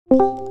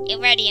Hey,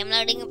 Freddy, I'm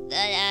loading up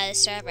the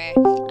server.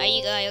 Are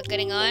you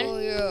getting on? Oh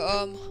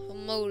yeah,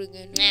 I'm loading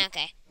in.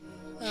 Okay.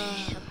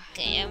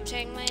 Okay, I'm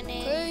checking my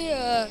name. Okay,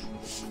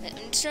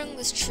 I'm throwing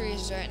these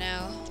trees right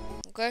now.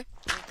 Okay?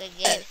 Okay,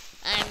 good.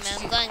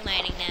 I'm going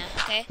mining now,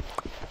 okay?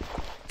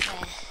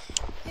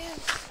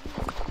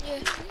 Yeah,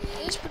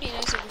 it's pretty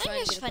nice that we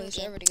finally get to play a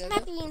server together. I'm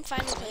happy we can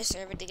finally play a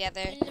server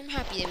together. And I'm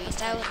happy that we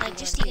That would finally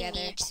just together.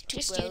 you and me,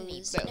 just you and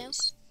me, you know?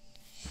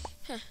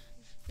 Huh.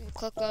 And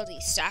collect all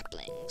these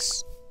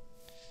saplings.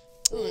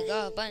 Ooh, we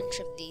got a bunch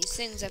of these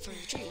things up from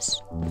the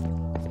trees.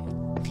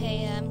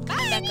 Okay, I'm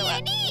coming back up. I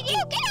need you,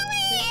 get over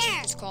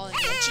here! She's calling me.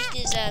 She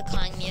is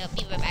calling me. I'll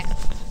be right back.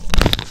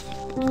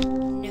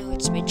 Now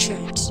it's my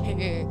turn.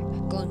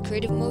 Go in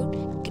creative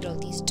mode. Get all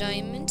these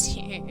diamonds.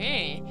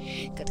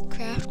 Gotta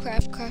craft.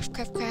 Gotta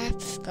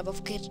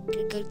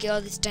get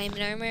all this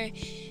diamond armor.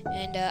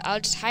 And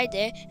I'll just hide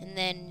there. And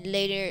then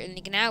later, in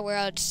like an hour,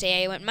 I'll just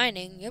say I went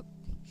mining. Yep.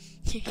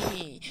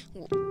 Wait,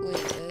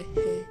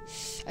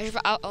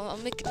 I'll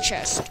make a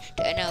chest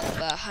and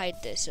I'll hide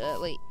this.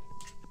 Wait.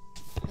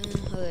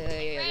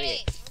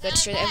 Wait.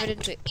 Let's try the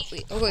evidence.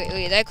 Wait,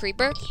 that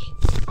creeper?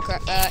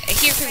 I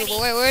hear creeper, but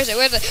where is it?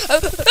 Where's it?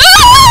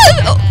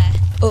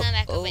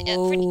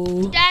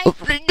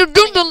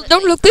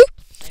 Don't look there.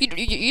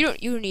 You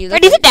don't need that.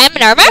 Freddy's a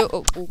diamond armor?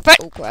 Oh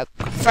crap.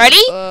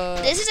 Freddy?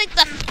 This is like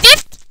the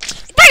 5th.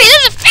 Freddy, this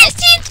is the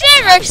 15th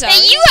server that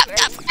you have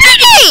got.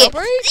 Freddy! You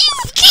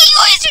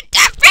always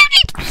got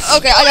Freddy!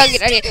 Okay, I gotta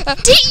get out of here.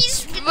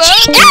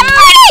 Freddy!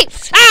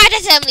 Ah,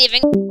 that's how I'm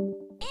leaving.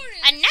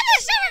 Another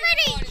server,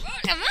 Freddy!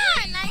 Come on!